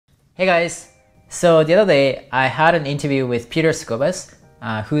Hey guys! So the other day, I had an interview with Peter Scobas,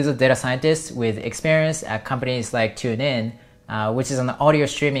 who is a data scientist with experience at companies like TuneIn, which is an audio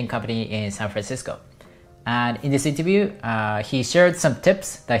streaming company in San Francisco. And in this interview, he shared some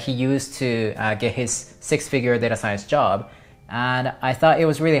tips that he used to get his six-figure data science job, and I thought it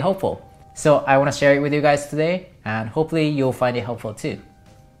was really helpful. So I want to share it with you guys today, and hopefully you'll find it helpful too.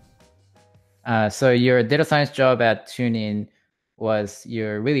 So your data science job at TuneIn was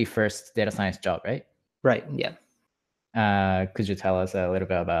your really first data science job, right? Right. Yeah. Could you tell us a little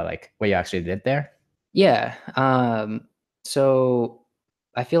bit about like what you actually did there? Yeah. So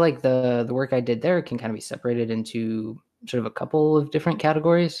I feel like the work I did there can kind of be separated into sort of a couple of different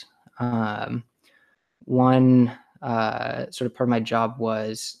categories. Um, one sort of part of my job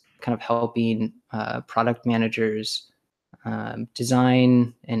was kind of helping product managers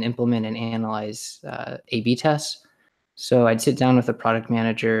design and implement and analyze A/B tests. So I'd sit down with a product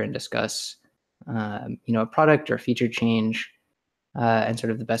manager and discuss, a product or feature change, and sort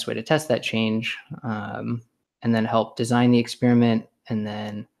of the best way to test that change, and then help design the experiment, and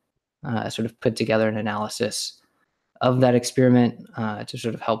then sort of put together an analysis of that experiment to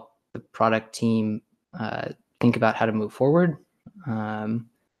sort of help the product team uh, think about how to move forward. Um,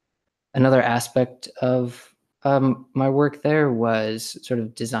 Another aspect of my work there was sort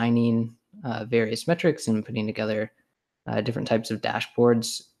of designing various metrics and putting together different types of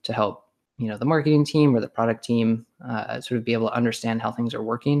dashboards to help the marketing team or the product team sort of be able to understand how things are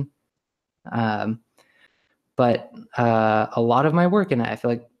working. Um, but a lot of my work, and I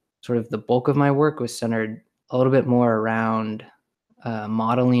feel like sort of the bulk of my work, was centered a little bit more around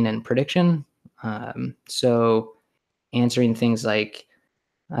modeling and prediction. So answering things like,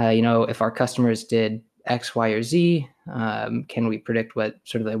 if our customers did X, Y, or Z, can we predict what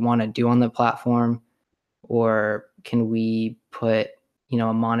sort of they want to do on the platform? Or can we put,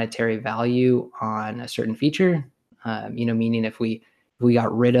 a monetary value on a certain feature? Meaning if we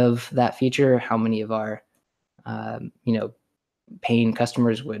got rid of that feature, how many of our, um, you know, paying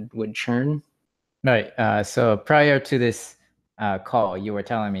customers would churn? Right. So prior to this call, you were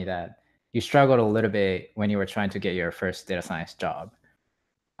telling me that you struggled a little bit when you were trying to get your first data science job.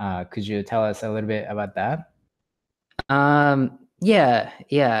 Could you tell us a little bit about that? Yeah,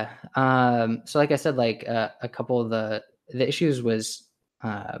 yeah. So like I said, like a couple of the issues was,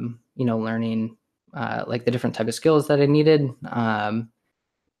 learning like the different type of skills that I needed, and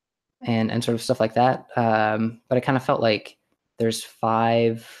sort of stuff like that. But I kind of felt like there's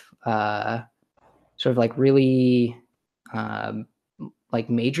five sort of like really um, like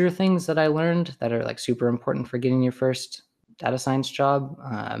major things that I learned that are like super important for getting your first data science job.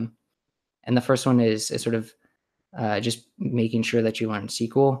 And the first one is sort of just making sure that you learn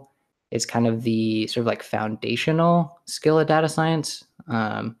SQL. It's kind of the sort of like foundational skill of data science.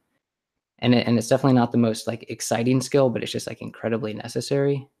 And it's definitely not the most like exciting skill, but it's just like incredibly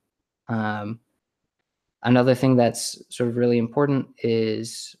necessary. Um, Another thing that's sort of really important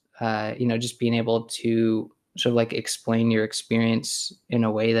is, just being able to sort of like explain your experience in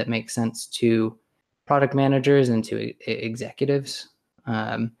a way that makes sense to product managers and to executives.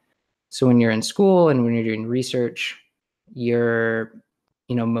 Um, so when you're in school and when you're doing research, you're,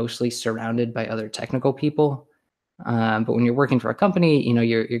 mostly surrounded by other technical people. But when you're working for a company,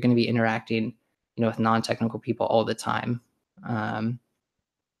 you're going to be interacting, with non-technical people all the time. Um,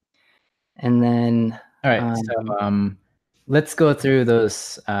 and then, All right. So um, let's go through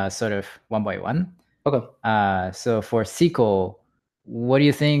those sort of one by one. okay. So for SQL, what do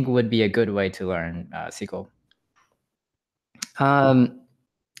you think would be a good way to learn SQL? Um,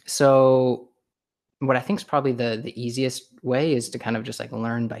 so what I think is probably the easiest way is to kind of just like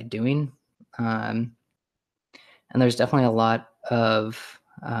learn by doing. Um, and there's definitely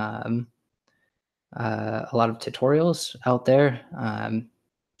um, a lot of tutorials out there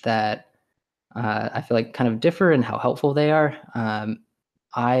that I feel like kind of differ in how helpful they are.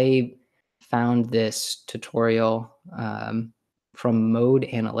 I found this tutorial from Mode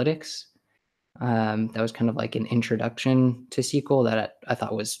Analytics. That was kind of like an introduction to SQL that I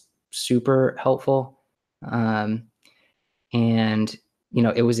thought was super helpful. Um, and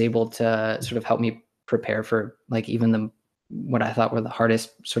it was able to sort of help me prepare for like even the what I thought were the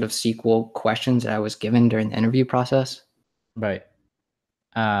hardest sort of SQL questions that I was given during the interview process. Right.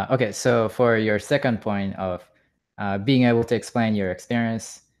 Okay. So for your second point of being able to explain your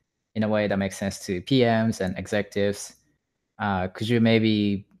experience in a way that makes sense to PMs and executives, could you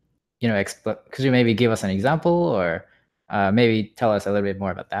maybe, could you maybe give us an example or maybe tell us a little bit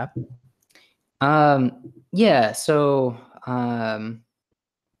more about that? Yeah, so um,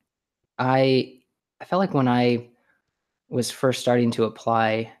 I I felt like when I was first starting to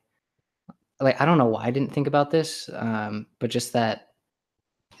apply, like, I don't know why I didn't think about this, but just that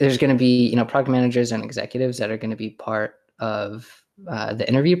there's going to be, product managers and executives that are going to be part of the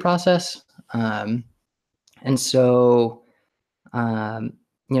interview process. And so, um,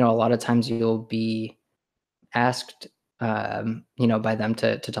 a lot of times you'll be asked, by them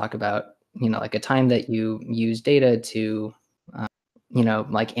to talk about, like a time that you use data to,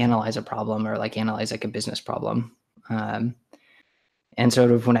 like analyze a problem or like analyze like a business problem. And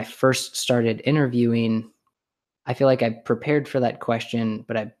sort of when I first started interviewing, I feel like I prepared for that question,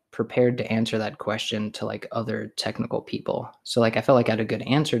 but I prepared to answer that question to like other technical people. So like I felt like I had a good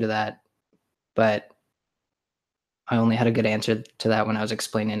answer to that, but I only had a good answer to that when I was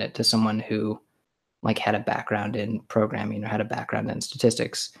explaining it to someone who like had a background in programming or had a background in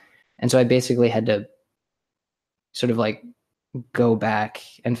statistics. And so I basically had to sort of like go back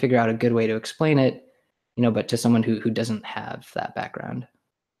and figure out a good way to explain it, but to someone who doesn't have that background.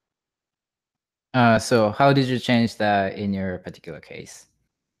 So how did you change that in your particular case?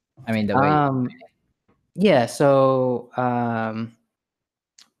 I mean, the way. Yeah, so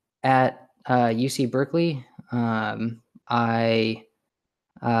at UC Berkeley, I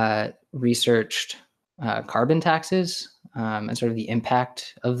researched carbon taxes and sort of the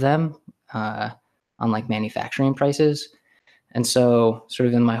impact of them on like manufacturing prices. And so, sort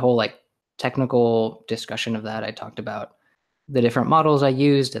of in my whole like technical discussion of that, I talked about the different models I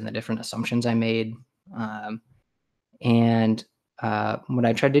used and the different assumptions I made. Um, and what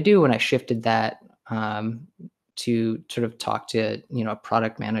I tried to do when I shifted that to sort of talk to a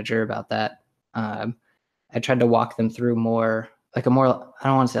product manager about that, I tried to walk them through more like a more, I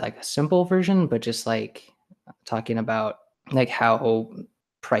don't want to say like a simple version, but just like talking about like how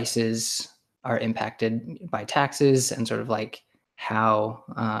prices are impacted by taxes and sort of like how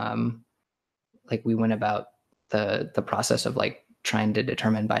like we went about the process of like trying to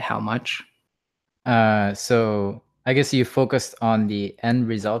determine by how much. So I guess you focused on the end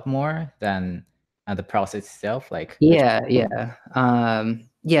result more than the process itself, like which.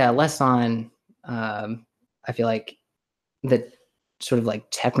 Yeah, less on I feel like the sort of like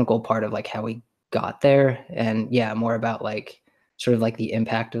technical part of like how we got there, and yeah, more about like sort of like the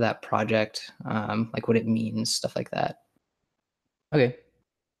impact of that project, like what it means, stuff like that. Okay.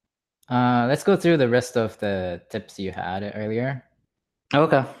 Let's go through the rest of the tips you had earlier.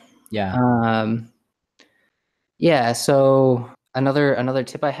 Okay. Yeah. Um, yeah, so another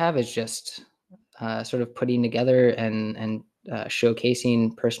tip I have is just sort of putting together and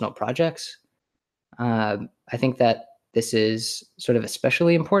showcasing personal projects. I think that this is sort of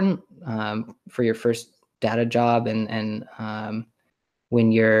especially important for your first data job, and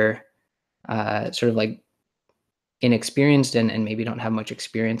when you're sort of like inexperienced and maybe don't have much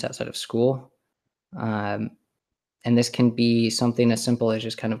experience outside of school. Um, and this can be something as simple as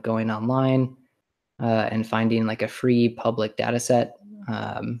just kind of going online and finding like a free public data set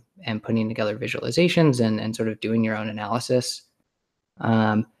and putting together visualizations and sort of doing your own analysis.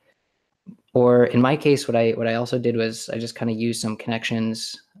 Um, or in my case, what I also did was I just kind of used some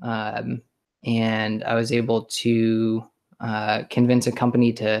connections, and I was able to convince a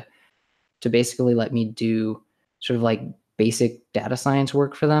company to basically let me do sort of like basic data science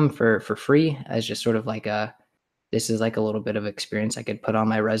work for them for free, as just sort of like a, this is like a little bit of experience I could put on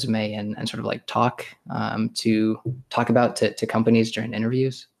my resume and sort of like to talk about to companies during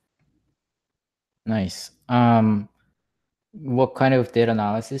interviews. Nice. What kind of data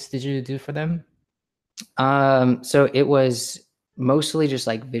analysis did you do for them? So it was mostly just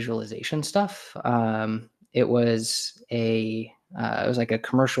like visualization stuff. It was like a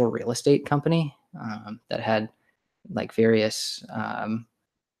commercial real estate company that had like various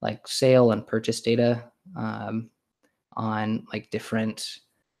like sale and purchase data on like different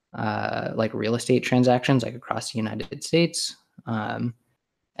like real estate transactions like across the United States.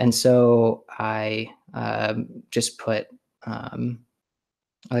 And so I just put um,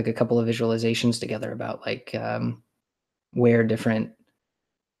 like a couple of visualizations together about like where different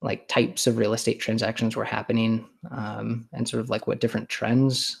like types of real estate transactions were happening, and sort of like what different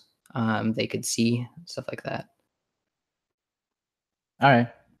trends they could see, stuff like that. All right.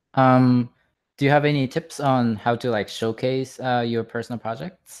 Um, do you have any tips on how to like showcase your personal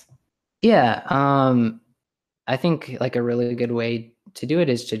projects? Yeah, I think like a really good way to do it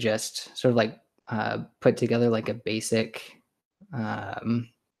is to just sort of like put together like a basic um,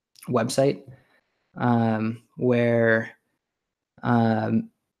 website where um,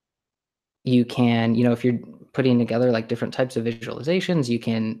 you can, if you're putting together like different types of visualizations, you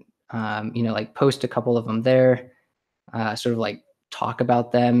can, like post a couple of them there, sort of like talk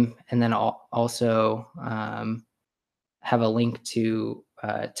about them, and then also have a link to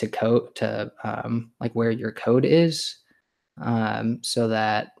code to like where your code is, so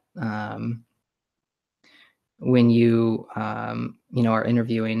that when you are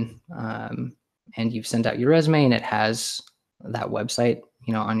interviewing, and you've sent out your resume and it has that website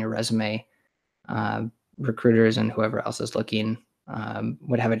on your resume, recruiters and whoever else is looking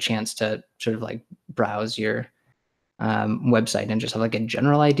would have a chance to sort of like browse your website and just have like a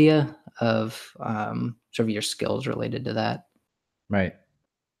general idea of sort of your skills related to that. Right.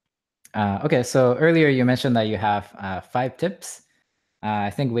 Okay, so earlier you mentioned that you have 5 tips. I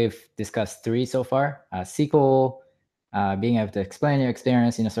think we've discussed 3 so far. SQL, being able to explain your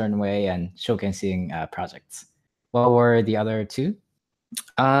experience in a certain way, and showcasing projects. What were the other 2?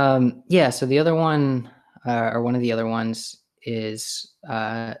 Yeah, so the other one, or one of the other ones, is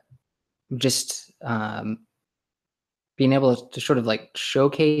just being able to sort of like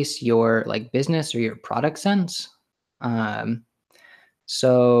showcase your like business or your product sense.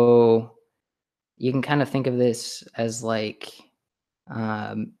 So you can kind of think of this as like,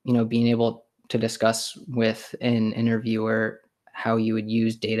 being able to discuss with an interviewer how you would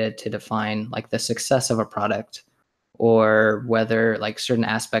use data to define like the success of a product, or whether like certain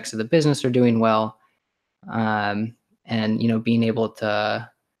aspects of the business are doing well, and being able to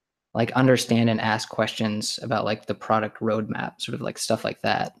like understand and ask questions about like the product roadmap, sort of like stuff like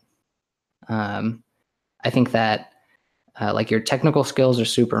that. I think that like your technical skills are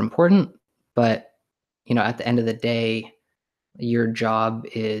super important, but at the end of the day, your job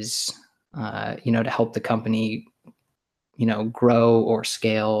is to help the company grow or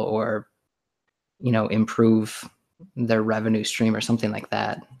scale, or improve their revenue stream or something like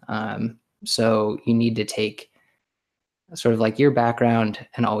that. So you need to take sort of like your background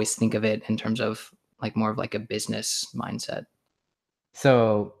and always think of it in terms of like more of like a business mindset.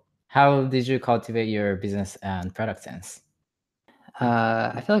 So how did you cultivate your business and product sense?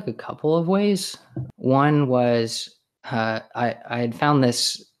 I feel like a couple of ways. One was I had found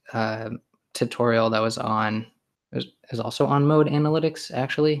this tutorial that was on, it was also on Mode Analytics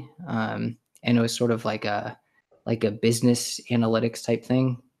actually, and it was sort of like a business analytics type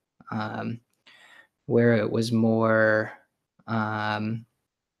thing, where it was more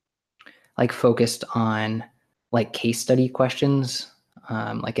like focused on like case study questions,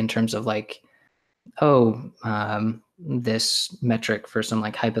 like in terms of like, oh, this metric for some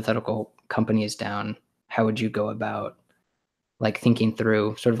like hypothetical company is down. How would you go about like thinking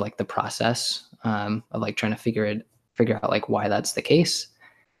through sort of like the process of like trying to figure out like why that's the case?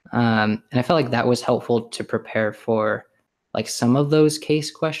 And I felt like that was helpful to prepare for like some of those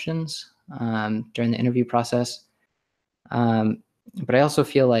case questions during the interview process. But I also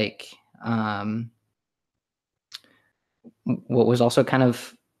feel like what was also kind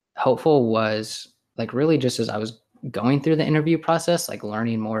of helpful was like really just as I was going through the interview process, like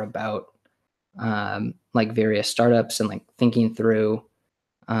learning more about like various startups and like thinking through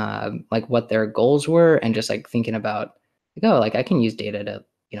like what their goals were, and just like thinking about like, oh, like I can use data to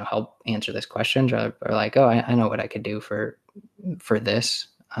help answer this question, or like, oh, I know what I could do for this,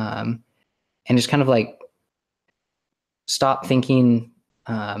 and just kind of like stop thinking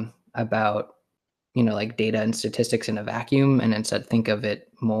about like data and statistics in a vacuum, and instead think of it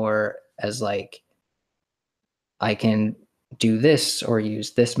more as like I can do this or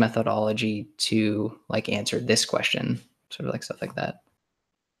use this methodology to like answer this question, sort of like stuff like that.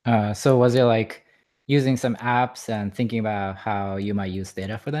 So was it like using some apps and thinking about how you might use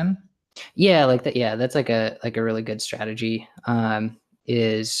data for them? Yeah, like that. Yeah, that's like a really good strategy.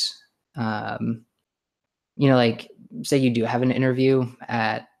 Is like say you do have an interview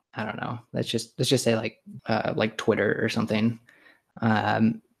at, I don't know, let's just say like Twitter or something.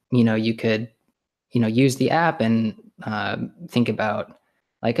 You could use the app and think about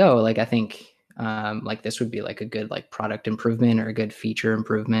like, oh, like I think like this would be like a good like product improvement or a good feature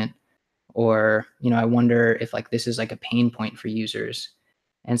improvement, or I wonder if like this is like a pain point for users.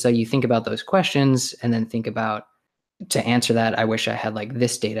 And so you think about those questions and then think about, to answer that, I wish I had like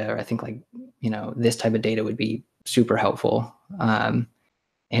this data, or I think like this type of data would be super helpful.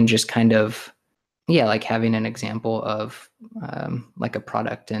 And just kind of, yeah, like having an example of like a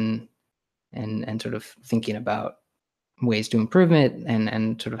product, and sort of thinking about ways to improve it,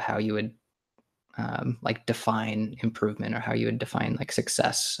 and sort of how you would like define improvement, or how you would define like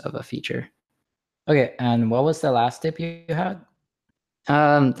success of a feature. Okay, and what was the last tip you had?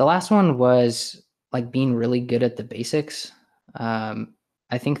 The last one was like being really good at the basics.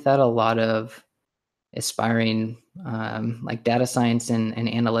 I think that a lot of aspiring like data science and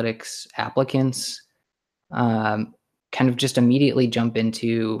analytics applicants kind of just immediately jump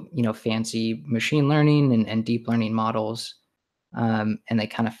into fancy machine learning and deep learning models, and they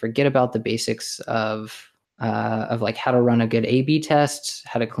kind of forget about the basics of like how to run a good A/B test,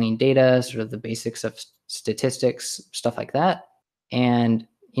 how to clean data, sort of the basics of statistics, stuff like that. And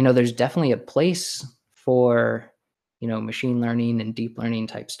there's definitely a place for machine learning and deep learning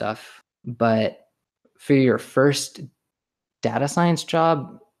type stuff, but for your first data science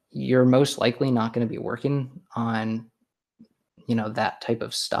job, you're most likely not going to be working on that type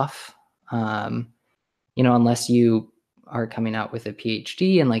of stuff, unless you are coming out with a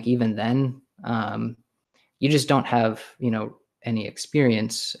PhD, and like even then, you just don't have any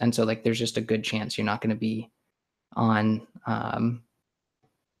experience, and so like there's just a good chance you're not going to be on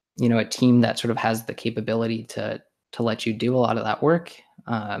a team that sort of has the capability to let you do a lot of that work.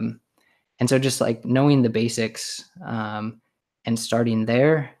 And so just like knowing the basics and starting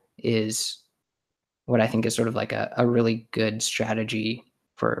there is what I think is sort of like a really good strategy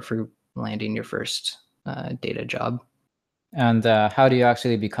for landing your first data job. And how do you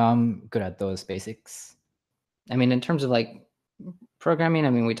actually become good at those basics? I mean, in terms of like programming, I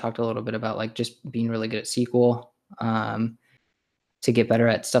mean, we talked a little bit about like just being really good at SQL. To get better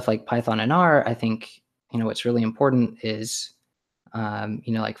at stuff like Python and R, I think, what's really important is,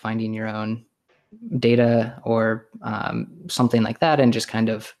 like finding your own data or something like that, and just kind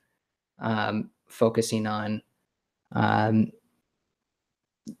of focusing on,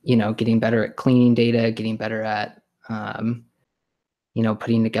 getting better at cleaning data, getting better at,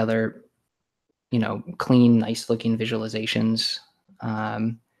 putting together, clean, nice looking visualizations.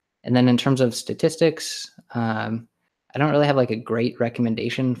 And then in terms of statistics, I don't really have like a great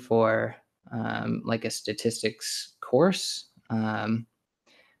recommendation for like a statistics course,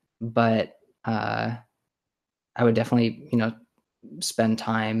 but I would definitely spend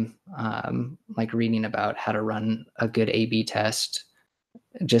time like reading about how to run a good A/B test,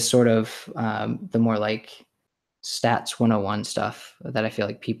 just sort of the more like stats 101 stuff that I feel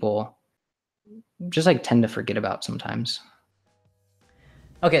like people just like tend to forget about sometimes.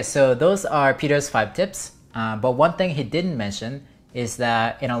 Okay, so those are Peter's 5 tips. But one thing he didn't mention is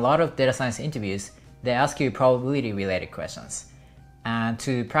that in a lot of data science interviews, they ask you probability related questions. And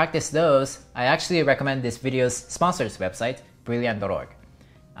to practice those, I actually recommend this video's sponsor's website, brilliant.org.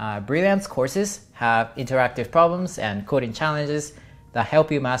 Brilliant's courses have interactive problems and coding challenges that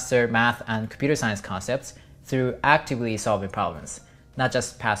help you master math and computer science concepts through actively solving problems, not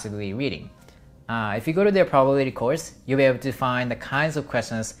just passively reading. If you go to their probability course, you'll be able to find the kinds of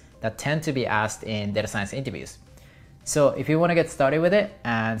questions that tend to be asked in data science interviews. So if you want to get started with it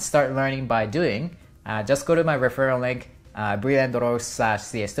and start learning by doing, just go to my referral link,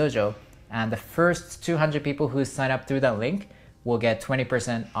 brilliant.org/csdojo, and the first 200 people who sign up through that link will get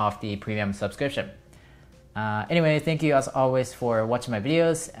 20% off the premium subscription. Anyway, thank you as always for watching my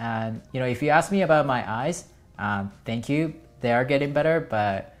videos. And if you ask me about my eyes, thank you. They are getting better,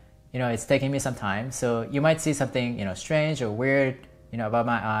 but it's taking me some time. So you might see something strange or weird about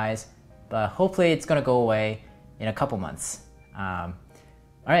my eyes, but hopefully it's gonna go away in a couple months. All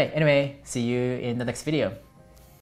right, anyway, see you in the next video.